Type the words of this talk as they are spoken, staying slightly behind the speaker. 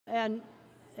and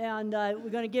we're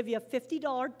going to give you a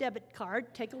 $50 debit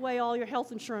card, take away all your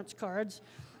health insurance cards,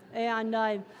 and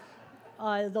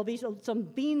there'll be some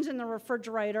beans in the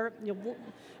refrigerator.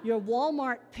 Your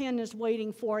Walmart pin is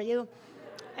waiting for you,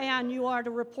 and you are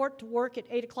to report to work at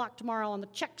 8 o'clock tomorrow on the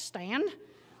check stand,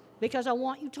 because I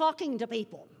want you talking to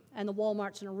people. And the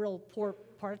Walmart's in a real poor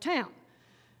part of town,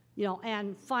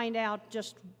 and find out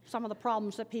just some of the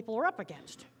problems that people are up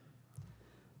against.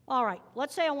 All right,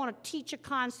 let's say I want to teach a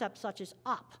concept such as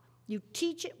up. You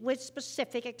teach it with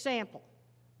specific example.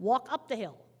 Walk up the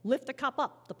hill, lift the cup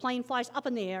up, the plane flies up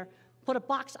in the air, put a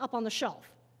box up on the shelf,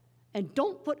 and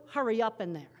don't put hurry up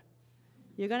in there.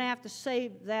 You're going to have to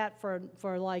save that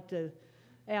for like the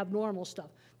abnormal stuff.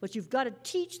 But you've got to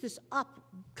teach this up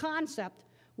concept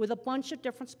with a bunch of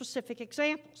different specific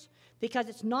examples, because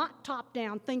it's not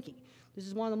top-down thinking. This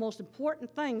is one of the most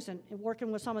important things in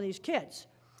working with some of these kids.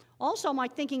 Also, my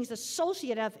thinking is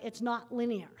associative. It's not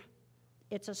linear.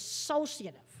 It's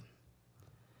associative.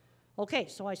 Okay,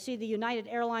 so I see the United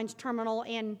Airlines terminal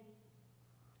in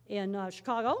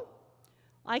Chicago.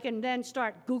 I can then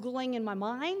start Googling in my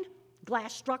mind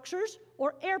glass structures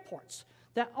or airports.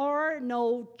 There are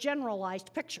no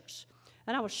generalized pictures.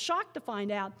 And I was shocked to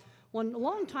find out when, a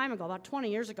long time ago, about 20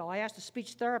 years ago, I asked a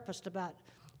speech therapist about,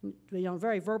 a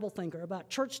very verbal thinker, about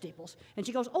church steeples, and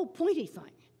she goes, oh, pointy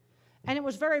thing. And it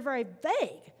was very, very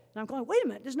vague. And I'm going, wait a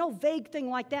minute, there's no vague thing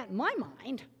like that in my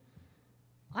mind.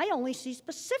 I only see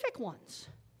specific ones.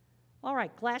 All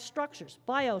right, glass structures,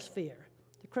 biosphere,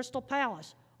 the Crystal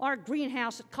Palace, our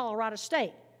greenhouse at Colorado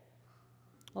State.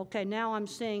 Okay, now I'm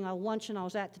seeing a luncheon I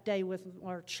was at today with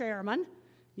our chairman.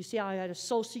 You see how I had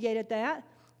associated that?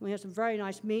 We had some very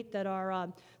nice meat that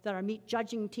our meat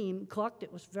judging team cooked.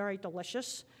 It was very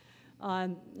delicious.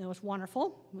 It was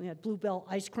wonderful. We had Bluebell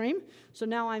ice cream. So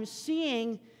now I'm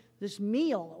seeing this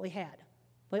meal that we had.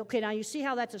 But okay, now you see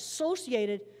how that's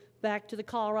associated back to the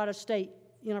Colorado State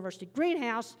University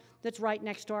greenhouse that's right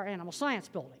next to our animal science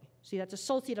building. See, that's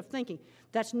associative thinking.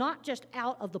 That's not just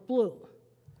out of the blue.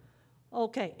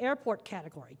 Okay, airport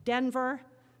category. Denver,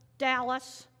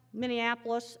 Dallas,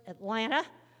 Minneapolis, Atlanta.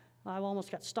 I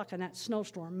almost got stuck in that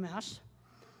snowstorm mess.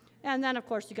 And then, of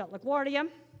course, you got LaGuardia.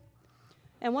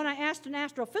 And when I asked an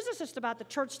astrophysicist about the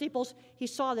church steeples, he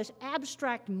saw this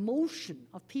abstract motion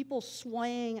of people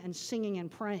swaying and singing and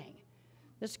praying.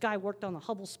 This guy worked on the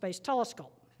Hubble Space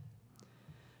Telescope.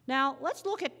 Now, let's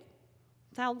look at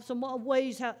some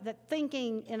ways that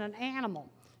thinking in an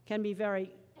animal can be very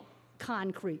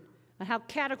concrete, and how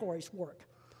categories work.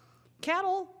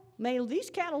 These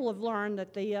cattle have learned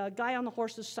that the guy on the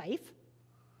horse is safe,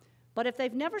 but if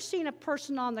they've never seen a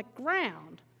person on the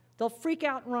ground, they'll freak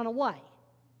out and run away.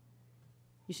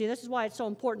 You see, this is why it's so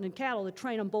important in cattle to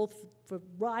train them both for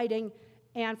riding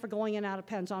and for going in and out of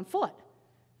pens on foot.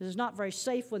 This is not very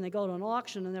safe when they go to an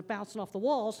auction and they're bouncing off the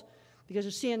walls because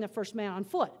they're seeing their first man on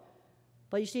foot.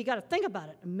 But you see, you got to think about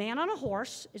it. A man on a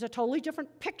horse is a totally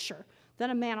different picture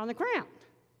than a man on the ground.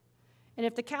 And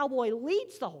if the cowboy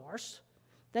leads the horse,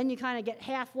 then you kind of get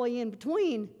halfway in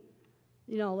between.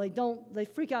 They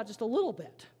freak out just a little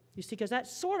bit. You see, because that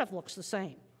sort of looks the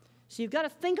same. So you've got to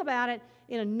think about it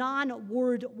in a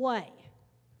non-word way.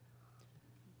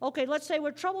 Okay, let's say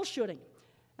we're troubleshooting.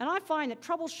 And I find that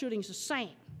troubleshooting is the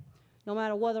same, no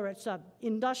matter whether it's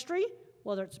industry,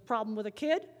 whether it's a problem with a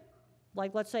kid,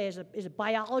 like let's say is it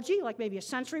biology, like maybe a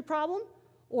sensory problem,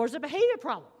 or is it a behavior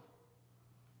problem?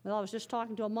 Well, I was just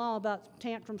talking to a mom about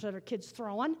tantrums that her kid's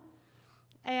throwing.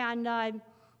 And,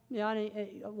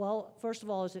 well, first of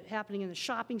all, is it happening in the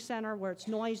shopping center where it's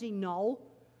noisy? No.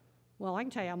 Well, I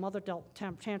can tell you how mother dealt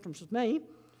tantrums with me.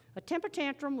 A temper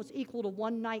tantrum was equal to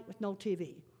one night with no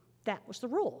TV. That was the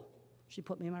rule. She'd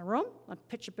put me in my room, I'd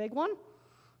pitch a big one.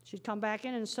 She'd come back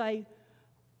in and say,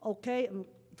 okay, I'm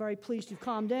very pleased you've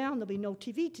calmed down, there'll be no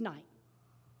TV tonight.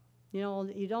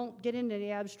 You don't get into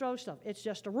the abstract stuff. It's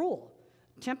just a rule.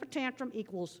 Temper tantrum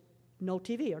equals no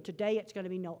TV, or today it's going to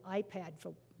be no iPad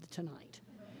for tonight.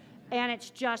 And it's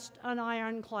just an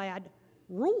ironclad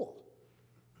rule.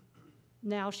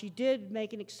 Now, she did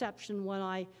make an exception when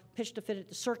I pitched a fit at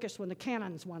the circus when the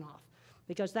cannons went off,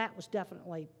 because that was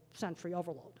definitely sensory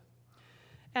overload.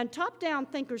 And top-down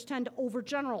thinkers tend to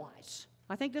overgeneralize.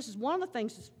 I think this is one of the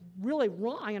things that's really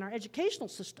wrong in our educational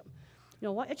system.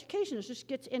 Education just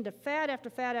gets into fad after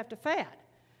fad after fad.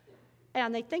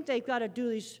 And they think they've got to do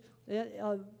these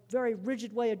very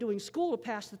rigid way of doing school to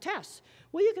pass the tests.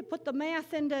 Well, you could put the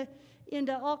math into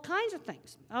all kinds of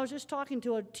things. I was just talking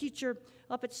to a teacher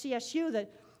up at CSU that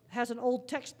has an old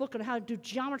textbook on how to do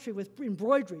geometry with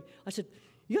embroidery. I said,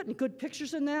 you got any good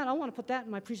pictures in that? I want to put that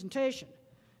in my presentation.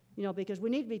 Because we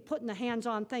need to be putting the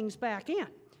hands-on things back in.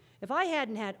 If I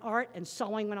hadn't had art and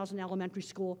sewing when I was in elementary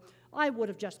school, I would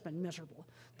have just been miserable.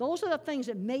 Those are the things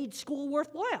that made school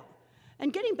worthwhile.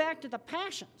 And getting back to the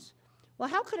passions, well,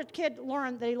 how could a kid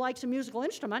learn that he likes a musical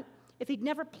instrument if he'd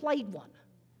never played one?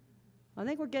 I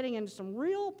think we're getting into some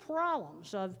real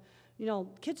problems of,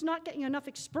 kids not getting enough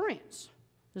experience.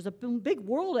 There's a big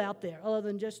world out there other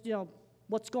than just,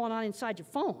 what's going on inside your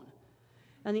phone.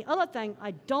 And the other thing,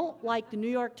 I don't like the New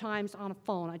York Times on a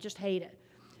phone. I just hate it.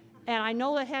 And I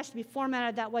know it has to be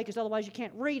formatted that way because otherwise you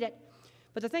can't read it.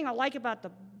 But the thing I like about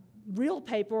the real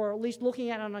paper, or at least looking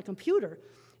at it on a computer,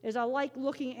 is I like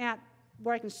looking at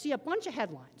where I can see a bunch of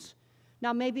headlines.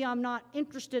 Now, maybe I'm not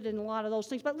interested in a lot of those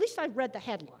things, but at least I've read the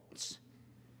headlines.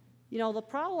 The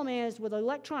problem is with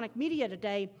electronic media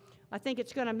today, I think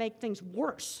it's going to make things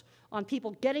worse on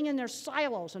people getting in their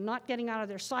silos and not getting out of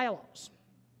their silos.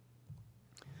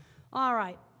 All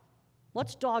right,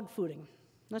 what's dog fooding?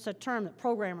 That's a term that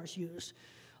programmers use.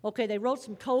 Okay, they wrote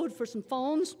some code for some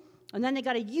phones, and then they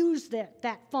got to use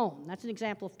that phone. That's an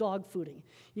example of dog fooding.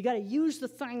 You got to use the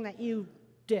thing that you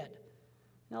did.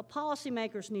 Now,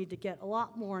 policymakers need to get a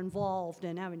lot more involved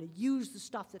in having to use the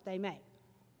stuff that they make.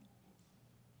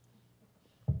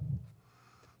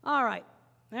 All right,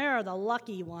 there are the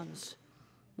lucky ones.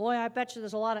 Boy, I bet you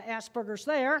there's a lot of Asperger's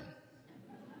there.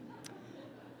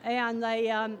 And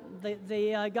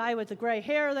the guy with the gray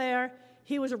hair there,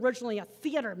 he was originally a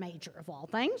theater major, of all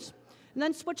things, and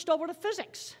then switched over to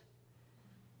physics.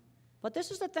 But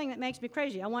this is the thing that makes me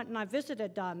crazy. I went and I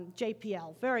visited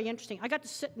JPL. Very interesting. I got to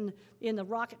sit in the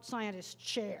rocket scientist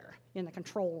chair in the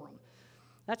control room.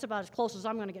 That's about as close as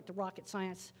I'm going to get to rocket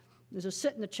science, is to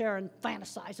sit in the chair and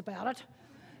fantasize about it.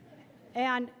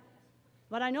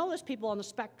 But I know there's people on the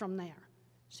spectrum there.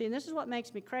 See, and this is what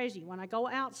makes me crazy. When I go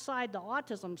outside the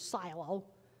autism silo,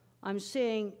 I'm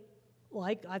seeing,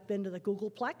 like, I've been to the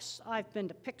Googleplex, I've been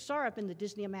to Pixar, I've been to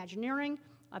Disney Imagineering,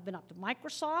 I've been up to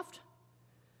Microsoft.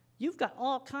 You've got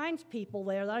all kinds of people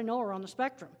there that I know are on the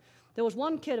spectrum. There was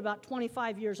one kid about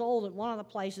 25 years old at one of the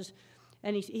places,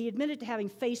 and he admitted to having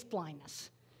face blindness.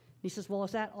 He says, well,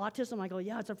 is that autism? I go,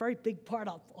 yeah, it's a very big part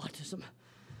of autism.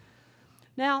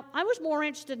 Now, I was more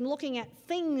interested in looking at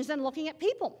things than looking at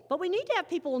people. But we need to have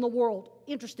people in the world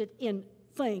interested in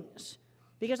things.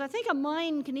 Because I think a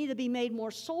mind can either be made more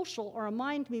social or a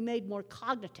mind can be made more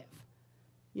cognitive.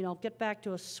 Get back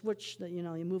to a switch that, you're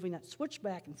moving that switch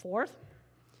back and forth.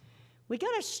 We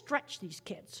got to stretch these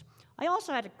kids. I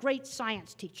also had a great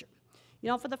science teacher.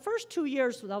 For the first 2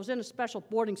 years that I was in a special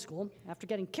boarding school, after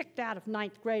getting kicked out of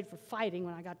 9th grade for fighting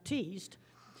when I got teased,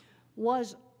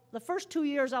 the first 2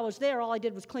 years I was there, all I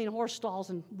did was clean horse stalls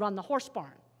and run the horse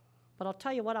barn. But I'll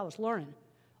tell you what I was learning.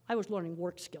 I was learning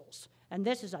work skills. And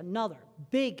this is another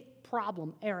big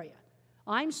problem area.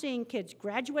 I'm seeing kids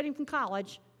graduating from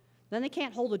college, then they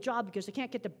can't hold a job because they can't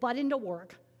get their butt into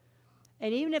work.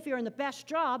 And even if you're in the best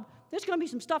job, there's going to be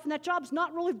some stuff in that job that's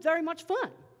not really very much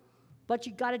fun. But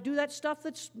you got to do that stuff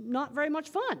that's not very much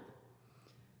fun.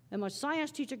 And my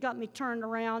science teacher got me turned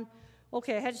around.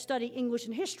 Okay, I had to study English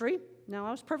and history. Now,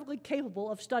 I was perfectly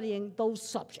capable of studying those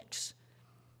subjects,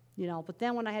 but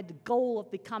then when I had the goal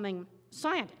of becoming a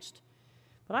scientist.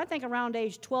 But I think around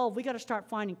age 12, we got to start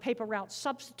finding paper route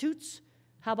substitutes.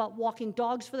 How about walking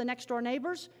dogs for the next-door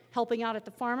neighbors, helping out at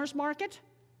the farmer's market?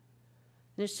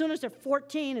 And as soon as they're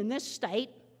 14 in this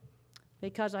state,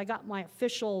 because I got my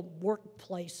official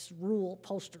workplace rule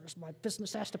posters my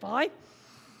business has to buy,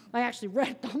 I actually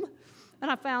read them. And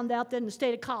I found out that in the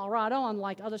state of Colorado,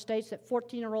 unlike other states, that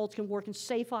 14-year-olds can work in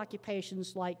safe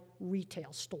occupations like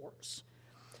retail stores.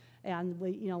 And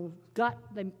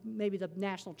maybe the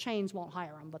national chains won't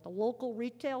hire them, but the local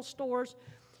retail stores,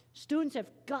 students have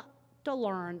got to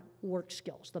learn work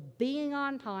skills, the being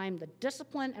on time, the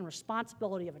discipline and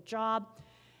responsibility of a job.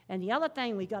 And the other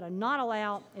thing we got to not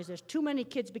allow is there's too many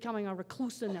kids becoming a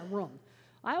recluse in their room.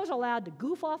 I was allowed to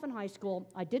goof off in high school.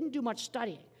 I didn't do much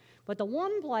studying. But the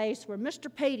one place where Mr.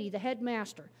 Patey, the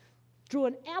headmaster, drew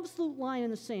an absolute line in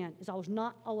the sand is I was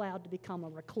not allowed to become a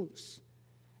recluse.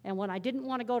 And when I didn't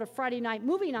want to go to Friday night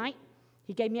movie night,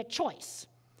 he gave me a choice.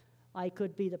 I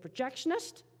could be the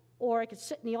projectionist, or I could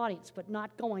sit in the audience, but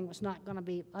not going was not going to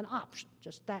be an option,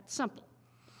 just that simple.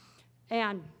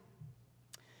 And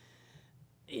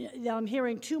I'm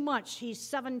hearing too much. He's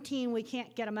 17, we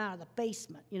can't get him out of the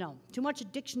basement. Too much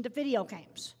addiction to video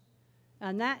games.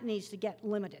 And that needs to get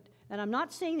limited. And I'm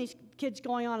not seeing these kids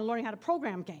going on and learning how to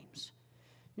program games.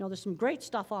 There's some great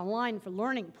stuff online for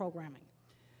learning programming.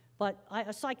 But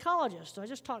a psychologist, I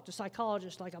just talked to a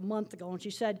psychologist like a month ago, and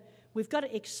she said, we've got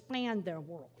to expand their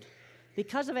world.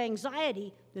 Because of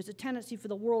anxiety, there's a tendency for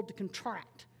the world to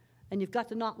contract, and you've got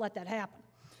to not let that happen.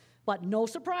 But no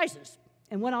surprises.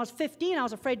 And when I was 15, I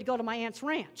was afraid to go to my aunt's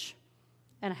ranch.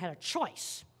 And I had a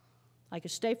choice. I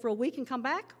could stay for a week and come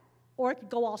back, or I could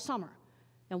go all summer.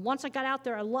 And once I got out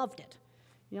there, I loved it.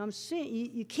 You know,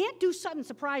 you can't do sudden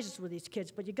surprises with these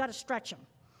kids, but you got to stretch them.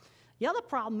 The other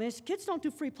problem is kids don't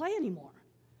do free play anymore.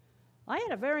 I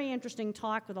had a very interesting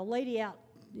talk with a lady out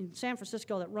in San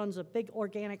Francisco that runs a big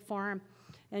organic farm,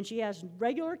 and she has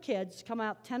regular kids come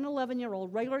out, 10,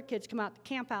 11-year-old regular kids come out to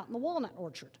camp out in the walnut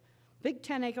orchard, big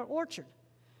 10-acre orchard.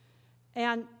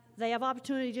 And they have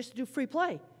opportunity just to do free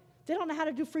play. They don't know how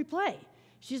to do free play.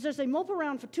 She says they mope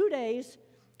around for 2 days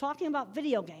talking about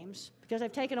video games because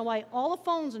they've taken away all the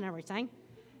phones and everything.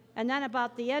 And then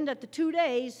about the end of the 2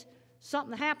 days,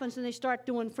 something happens and they start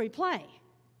doing free play.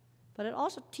 But it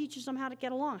also teaches them how to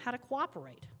get along, how to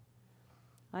cooperate.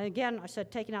 Again, I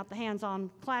said taking out the hands-on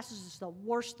classes is the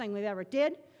worst thing we've ever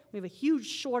did. We have a huge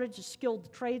shortage of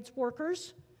skilled trades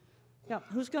workers. You know,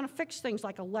 who's going to fix things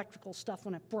like electrical stuff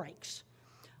when it breaks?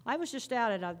 I was just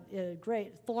out at a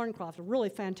great Thorncroft, a really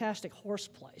fantastic horse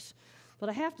place. But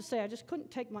I have to say, I just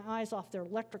couldn't take my eyes off their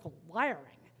electrical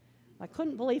wiring. I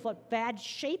couldn't believe what bad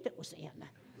shape it was in.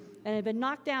 And it had been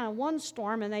knocked down in one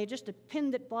storm, and they just had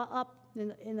pinned it up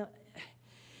in the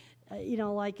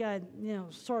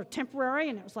sort of temporary,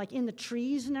 and it was like in the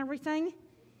trees and everything.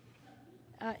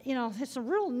 It's a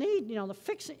real need, to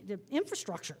fix the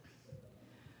infrastructure.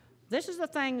 This is the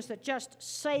things that just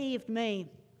saved me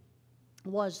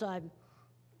was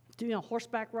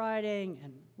horseback riding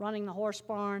and running the horse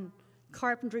barn,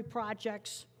 carpentry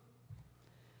projects.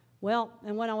 Well,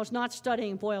 and when I was not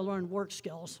studying, boy, I learned work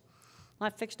skills. I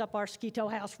fixed up our ski-tow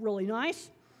house really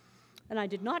nice, and I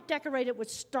did not decorate it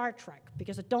with Star Trek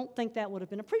because I don't think that would have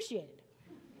been appreciated.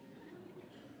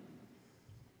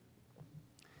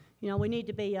 We need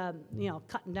to be,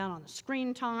 cutting down on the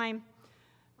screen time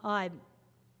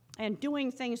and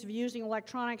doing things of using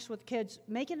electronics with kids,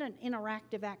 make it an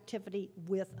interactive activity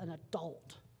with an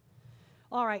adult.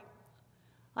 All right,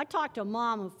 I talked to a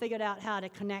mom who figured out how to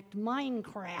connect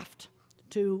Minecraft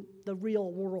to the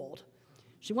real world.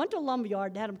 She went to a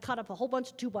lumberyard and had them cut up a whole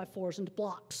bunch of 2x4s into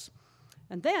blocks.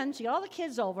 And then she got all the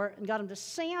kids over and got them to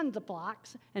sand the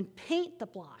blocks and paint the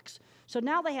blocks. So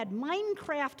now they had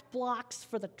Minecraft blocks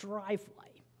for the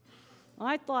driveway.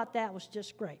 I thought that was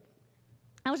just great.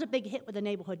 That was a big hit with the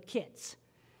neighborhood kids.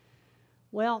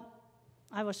 Well,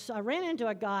 I ran into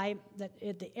a guy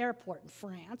at the airport in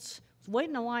France, was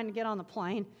waiting in line to get on the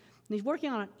plane, and he's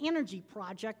working on an energy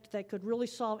project that could really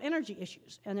solve energy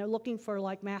issues, and they're looking for,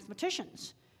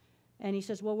 mathematicians. And he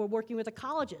says, well, we're working with the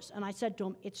colleges. And I said to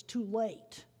him, it's too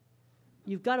late.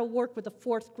 You've got to work with a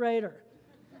 4th grader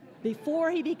before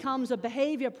he becomes a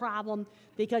behavior problem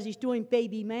because he's doing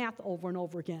baby math over and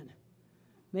over again.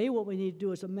 Maybe what we need to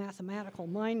do is a mathematical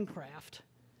Minecraft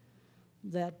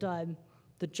that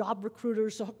the job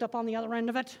recruiters are hooked up on the other end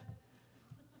of it.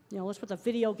 Let's put the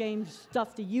video game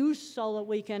stuff to use so that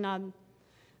we can,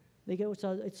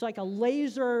 it's like a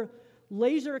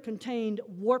laser-contained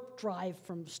warp drive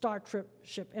from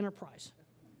Starship Enterprise.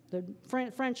 The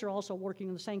French are also working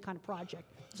on the same kind of project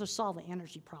to solve the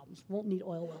energy problems. Won't need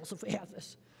oil wells if we have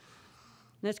this.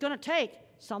 And it's going to take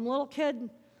some little kid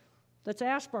that's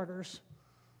Asperger's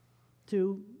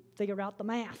to figure out the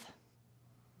math.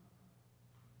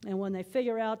 And when they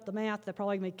figure out the math, they're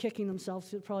probably going to be kicking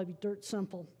themselves. It'll probably be dirt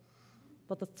simple.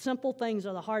 But the simple things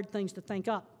are the hard things to think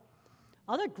up.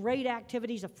 Other great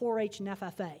activities are 4-H and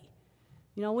FFA.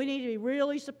 We need to be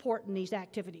really supporting these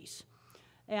activities.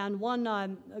 And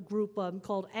one group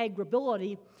called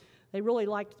Agribility, they really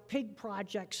liked pig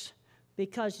projects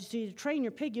because, you see, to train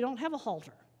your pig, you don't have a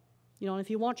halter. If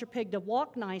you want your pig to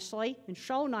walk nicely and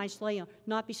show nicely,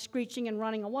 not be screeching and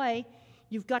running away,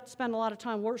 you've got to spend a lot of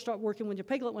time start working with your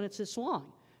piglet when it's this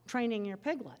long, training your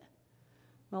piglet.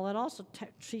 Well, it also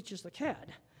teaches the kid.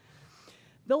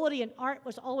 Ability in art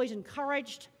was always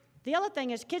encouraged. The other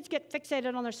thing is kids get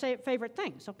fixated on their favorite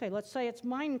things. Okay, let's say it's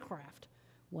Minecraft.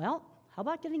 Well, how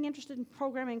about getting interested in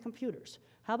programming computers?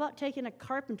 How about taking a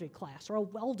carpentry class or a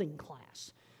welding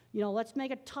class? Let's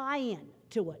make a tie-in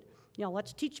to it.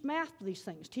 Let's teach math with these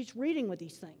things, teach reading with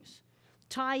these things,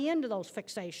 tie into those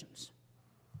fixations.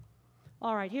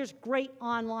 All right, here's great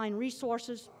online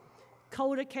resources,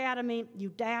 Code Academy,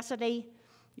 Udacity.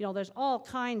 There's all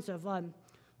kinds of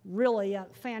really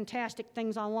fantastic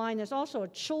things online. There's also a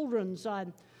children's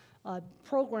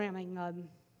programming,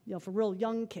 for real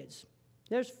young kids.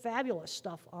 There's fabulous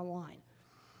stuff online.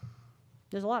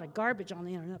 There's a lot of garbage on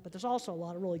the internet, but there's also a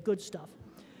lot of really good stuff.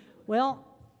 Well,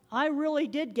 I really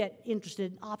did get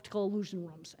interested in optical illusion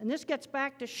rooms, and this gets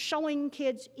back to showing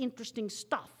kids interesting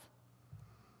stuff.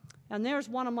 And there's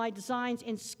one of my designs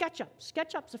in SketchUp.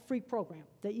 SketchUp's a free program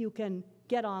that you can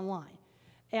get online.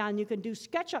 And you can do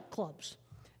SketchUp clubs.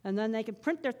 And then they can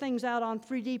print their things out on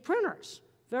 3D printers.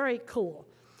 Very cool.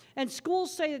 And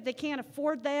schools say that they can't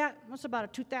afford that. That's about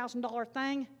a $2,000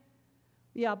 thing.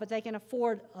 Yeah, but they can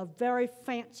afford a very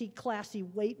fancy, classy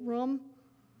weight room.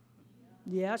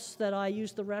 Yes, that I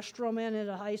used the restroom in at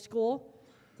a high school.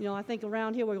 You know, I think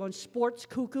around here we're going sports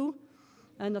cuckoo.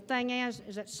 And the thing is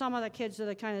that some of the kids that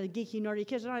are kind of the geeky, nerdy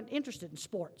kids are not interested in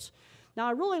sports. Now,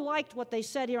 I really liked what they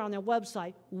said here on their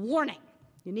website. Warning,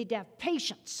 you need to have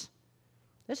patience.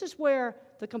 This is where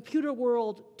the computer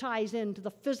world ties into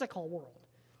the physical world.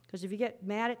 Because if you get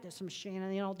mad at this machine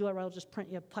and you don't do it right, it'll just print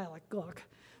you a pile of gunk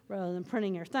rather than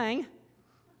printing your thing.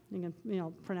 You can, you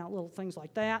know, print out little things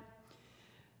like that.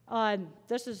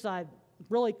 This is a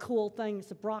really cool thing.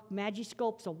 It's a Brock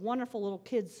Magiscope. It's a wonderful little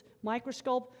kid's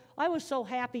microscope. I was so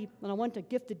happy when I went to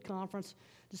Gifted Conference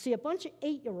to see a bunch of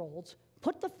 8-year-olds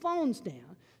put the phones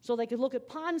down so they could look at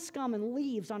pond scum and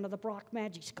leaves under the Brock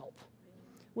Magiscope.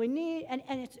 We need, and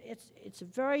it's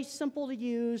very simple to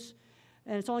use,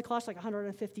 and it's only costs like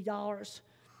 $150.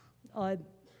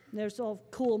 There's all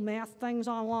cool math things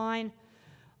online.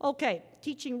 Okay,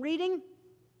 teaching reading.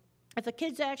 If the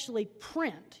kids actually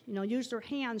print, you know, use their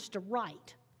hands to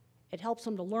write, it helps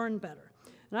them to learn better.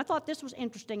 And I thought this was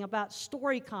interesting about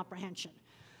story comprehension.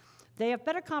 They have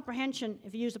better comprehension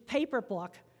if you use a paper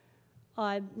book.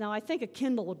 Now, I think a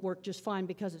Kindle would work just fine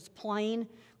because it's plain,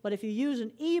 but if you use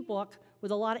an e-book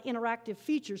with a lot of interactive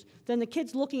features, then the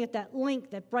kid's looking at that link,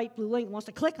 that bright blue link, wants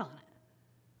to click on it.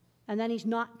 And then he's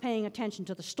not paying attention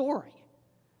to the story.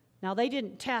 Now, they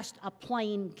didn't test a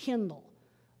plain Kindle.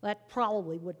 That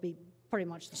probably would be pretty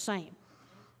much the same.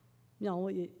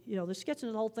 You know, this gets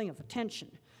into the whole thing of attention.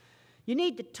 You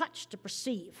need the touch to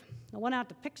perceive. I went out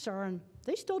to Pixar, and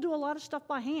they still do a lot of stuff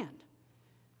by hand.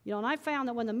 You know, and I found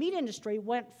that when the meat industry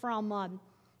went from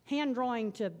hand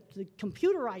drawing to the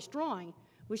computerized drawing,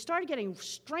 we started getting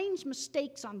strange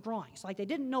mistakes on drawings, like they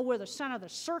didn't know where the center of the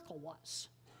circle was.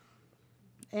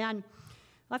 And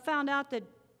I found out that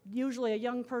usually a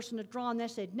young person had drawn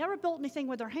this, they'd never built anything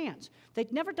with their hands.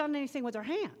 They'd never done anything with their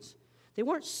hands. They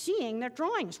weren't seeing their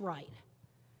drawings right.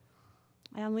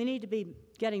 And we need to be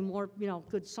getting more, you know,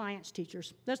 good science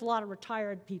teachers. There's a lot of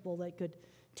retired people that could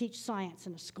teach science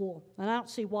in a school. And I don't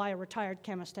see why a retired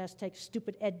chemist has to take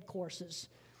stupid ed courses.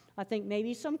 I think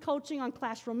maybe some coaching on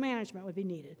classroom management would be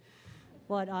needed.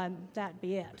 But that'd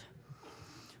be it.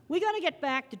 We got to get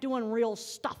back to doing real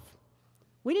stuff.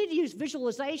 We need to use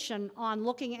visualization on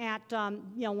looking at, you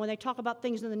know, when they talk about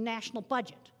things in the national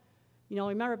budget. You know,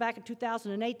 remember back in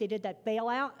 2008, they did that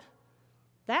bailout?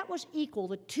 That was equal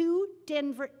to 2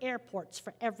 Denver airports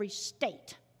for every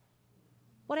state.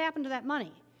 What happened to that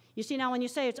money? You see, now when you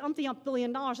say it's umpty-ump $1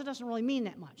 billion, it doesn't really mean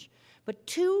that much. But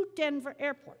 2 Denver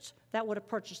airports that would have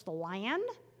purchased the land,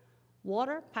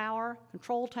 water, power,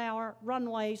 control tower,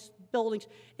 runways, buildings,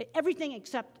 everything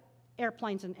except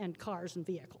airplanes and cars and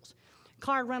vehicles.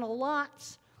 Car rental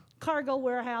lots, cargo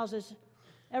warehouses,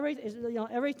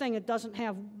 everything that doesn't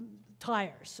have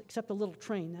tires, except a little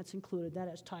train, that's included, that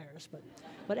has tires.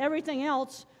 But everything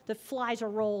else that flies or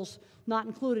rolls, not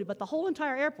included. But the whole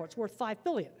entire airport's worth $5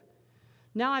 billion.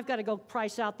 Now I've got to go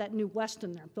price out that new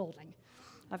Westin they're building.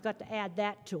 I've got to add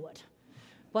that to it.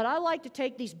 But I like to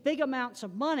take these big amounts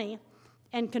of money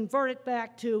and convert it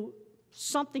back to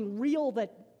something real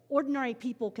that ordinary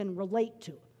people can relate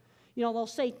to. You know, they'll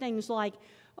say things like,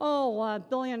 oh, $1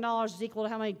 billion is equal to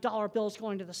how many dollar bills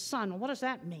going to the sun. Well, what does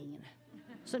that mean?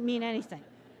 Doesn't mean anything.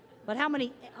 But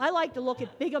I like to look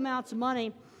at big amounts of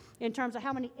money in terms of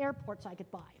how many airports I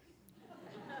could buy.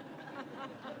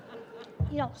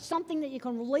 You know, something that you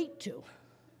can relate to. You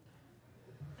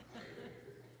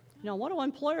know, what do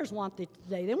employers want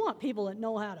today? They want people that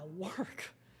know how to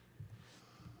work.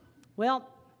 Well,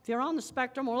 if you're on the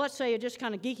spectrum, or let's say you're just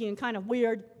kind of geeky and kind of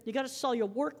weird, you got to sell your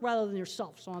work rather than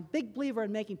yourself. So I'm a big believer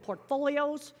in making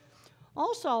portfolios.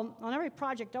 Also, on every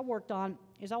project I worked on,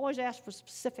 is I always asked for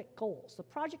specific goals. The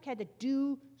project had to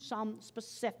do some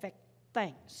specific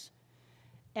things.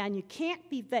 And you can't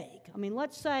be vague. I mean,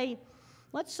 let's say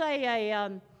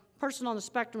a person on the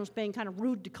spectrum is being kind of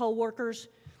rude to coworkers.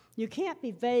 You can't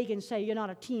be vague and say you're not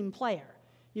a team player.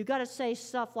 You've got to say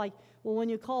stuff like, well, when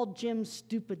you called Jim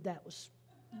stupid, that was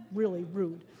really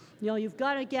rude. You know, you've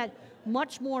got to get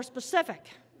much more specific.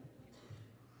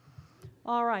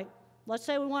 All right, let's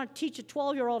say we want to teach a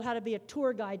 12-year-old how to be a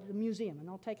tour guide to the museum, and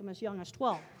they'll take them as young as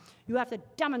 12. You have to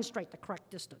demonstrate the correct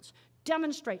distance,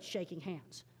 demonstrate shaking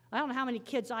hands. I don't know how many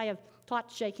kids I have taught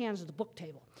to shake hands at the book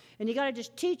table. And you got to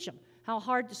just teach them how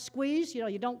hard to squeeze. You know,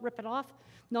 you don't rip it off.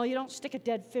 No, you don't stick a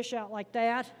dead fish out like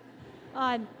that.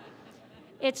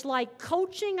 It's like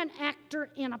coaching an actor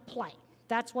in a play.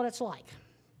 that's what it's like.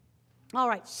 All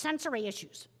right, sensory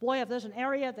issues. Boy, if there's an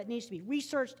area that needs to be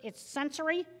researched, it's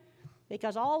sensory,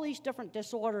 because all these different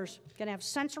disorders can have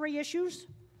sensory issues.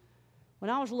 When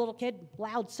I was a little kid,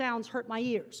 loud sounds hurt my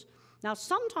ears. Now,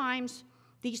 sometimes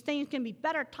these things can be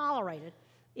better tolerated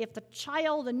if the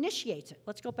child initiates it.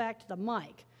 Let's go back to the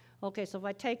mic. Okay, so if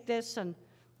I take this, and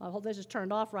I hope this is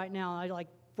turned off right now, and I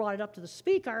brought it up to the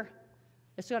speaker,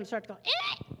 it's going to start to go,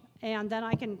 and then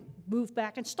I can move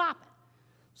back and stop it.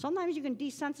 Sometimes you can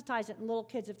desensitize it in little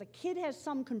kids if the kid has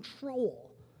some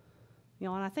control. And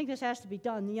I think this has to be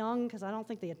done young, because I don't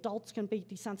think the adults can be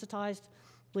desensitized.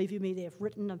 Believe you me, they have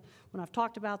written, when I've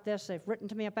talked about this, they've written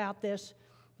to me about this.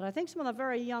 But I think some of the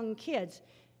very young kids,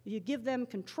 if you give them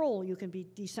control, you can be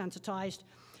desensitized.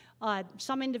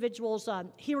 Some individuals,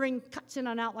 hearing cuts in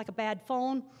and out like a bad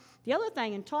phone. The other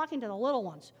thing, in talking to the little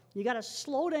ones, you got to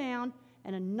slow down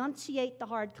and enunciate the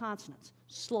hard consonants.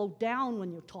 Slow down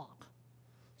when you talk,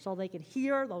 so they can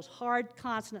hear those hard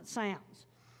consonant sounds.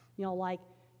 Like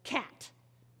cat.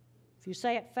 If you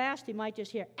say it fast, you might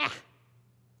just hear ah.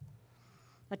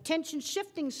 Attention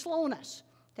shifting slowness.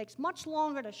 Takes much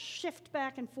longer to shift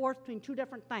back and forth between two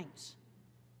different things.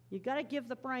 You've got to give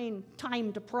the brain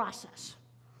time to process.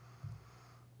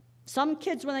 Some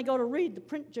kids, when they go to read, the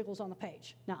print jiggles on the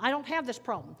page. Now, I don't have this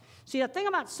problem. See, the thing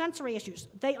about sensory issues,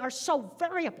 they are so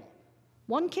variable.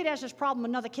 One kid has this problem,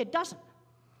 another kid doesn't.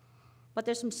 But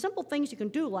there's some simple things you can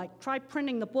do, like try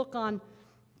printing the book on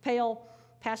pale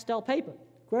pastel paper.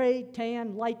 Gray,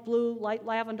 tan, light blue, light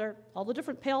lavender, all the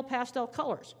different pale pastel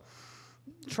colors.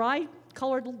 Try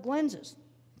colored lenses,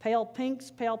 pale pinks,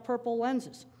 pale purple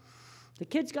lenses. The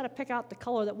kid's got to pick out the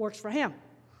color that works for him.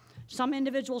 Some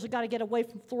individuals have got to get away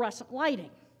from fluorescent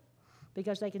lighting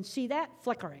because they can see that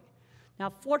flickering. Now,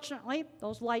 fortunately,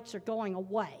 those lights are going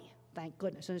away, thank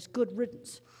goodness, and it's good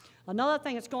riddance. Another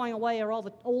thing that's going away are all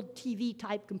the old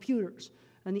TV-type computers,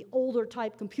 and the older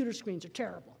type computer screens are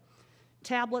terrible.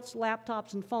 Tablets,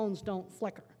 laptops, and phones don't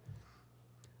flicker.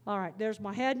 All right, there's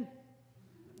my head.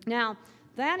 Now,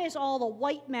 that is all the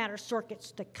white matter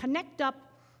circuits to connect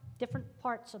up different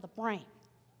parts of the brain.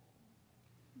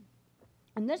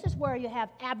 And this is where you have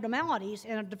abnormalities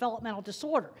in a developmental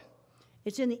disorder.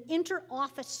 It's in the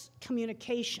inter-office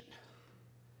communication.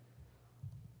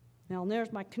 Now,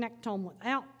 there's my connectome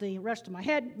without the rest of my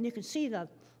head, and you can see the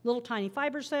little tiny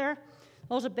fibers there.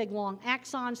 Those are big, long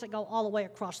axons that go all the way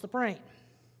across the brain.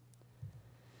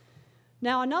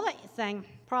 Now, another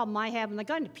problem I have when I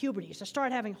got into puberty is I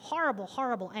started having horrible,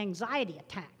 horrible anxiety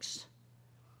attacks.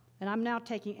 And I'm now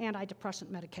taking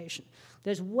antidepressant medication.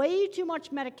 There's way too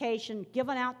much medication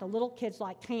given out to little kids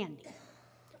like candy.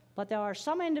 But there are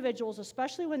some individuals,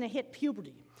 especially when they hit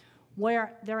puberty,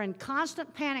 where they're in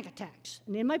constant panic attacks.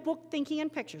 And in my book, Thinking in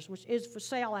Pictures, which is for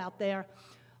sale out there,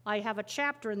 I have a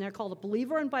chapter in there called A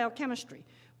Believer in Biochemistry,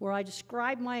 where I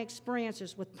describe my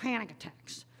experiences with panic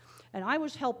attacks. And I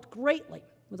was helped greatly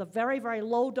with a very, very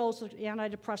low dose of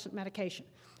antidepressant medication.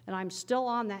 And I'm still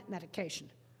on that medication.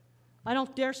 I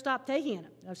don't dare stop taking it.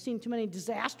 I've seen too many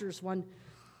disasters when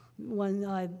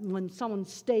someone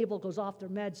stable goes off their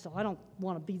meds, so I don't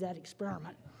want to be that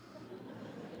experiment.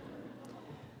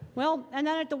 Well, and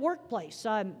then at the workplace,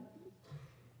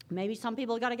 maybe some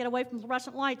people have got to get away from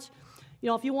fluorescent lights.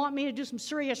 If you want me to do some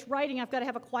serious writing, I've got to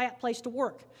have a quiet place to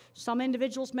work. Some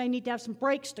individuals may need to have some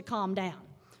breaks to calm down.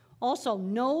 Also,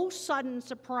 no sudden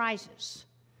surprises.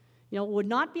 It would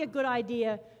not be a good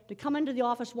idea to come into the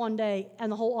office one day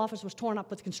and the whole office was torn up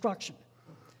with construction.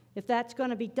 If that's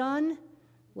going to be done,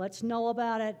 let's know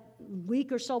about it a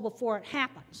week or so before it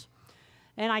happens.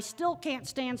 And I still can't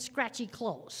stand scratchy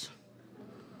clothes.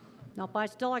 Now,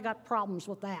 I got problems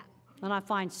with that. And I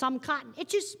find some cotton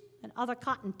itches and other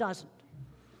cotton doesn't.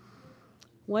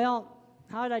 Well,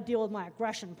 how did I deal with my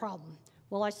aggression problem?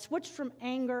 Well, I switched from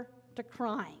anger to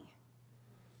crying.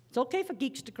 It's okay for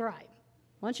geeks to cry.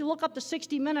 Why don't you look up the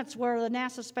 60 Minutes where the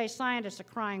NASA space scientists are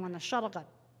crying when the shuttle got,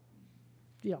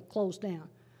 closed down.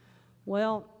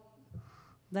 Well,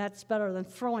 that's better than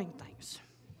throwing things.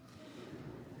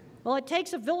 Well, it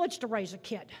takes a village to raise a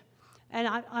kid. And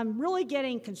I'm really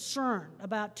getting concerned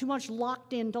about too much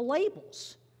locked into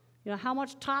labels. How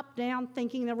much top-down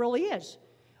thinking there really is.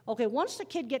 Okay, once the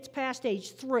kid gets past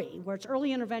age 3, where it's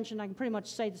early intervention, I can pretty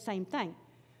much say the same thing.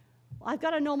 I've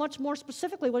got to know much more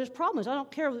specifically what his problem is. I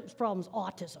don't care if his problem is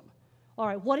autism. All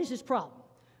right, what is his problem?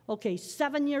 Okay,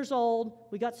 7 years old,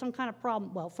 we got some kind of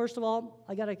problem. Well, first of all,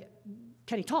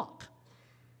 can he talk?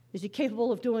 Is he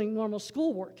capable of doing normal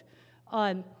schoolwork?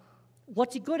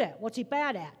 What's he good at? What's he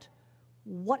bad at?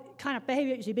 What kind of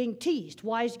behavior, is he being teased?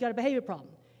 Why has he got a behavior problem?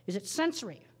 Is it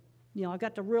sensory?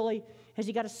 Has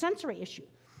he got a sensory issue?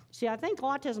 See, I think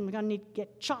autism is going to need to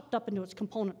get chopped up into its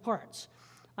component parts.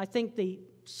 I think the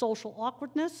social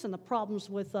awkwardness and the problems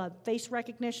with face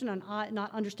recognition and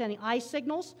not understanding eye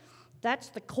signals, that's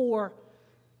the core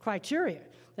criteria.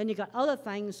 Then you got other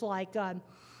things like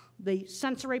the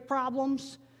sensory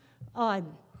problems,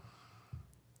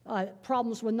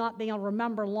 problems with not being able to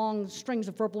remember long strings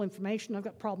of verbal information. I've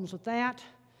got problems with that.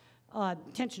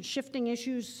 Attention shifting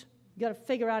issues. You got to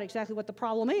figure out exactly what the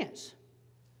problem is.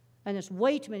 And there's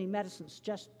way too many medicines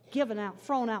just given out,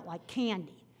 thrown out like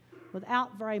candy,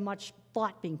 without very much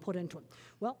thought being put into it.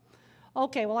 Well,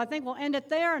 okay, well, I think we'll end it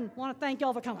there, and want to thank you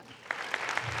all for coming.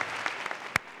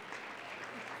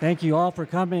 Thank you all for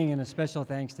coming, and a special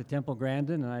thanks to Temple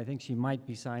Grandin, and I think she might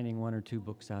be signing 1 or 2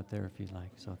 books out there if you'd like.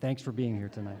 So thanks for being here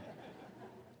tonight.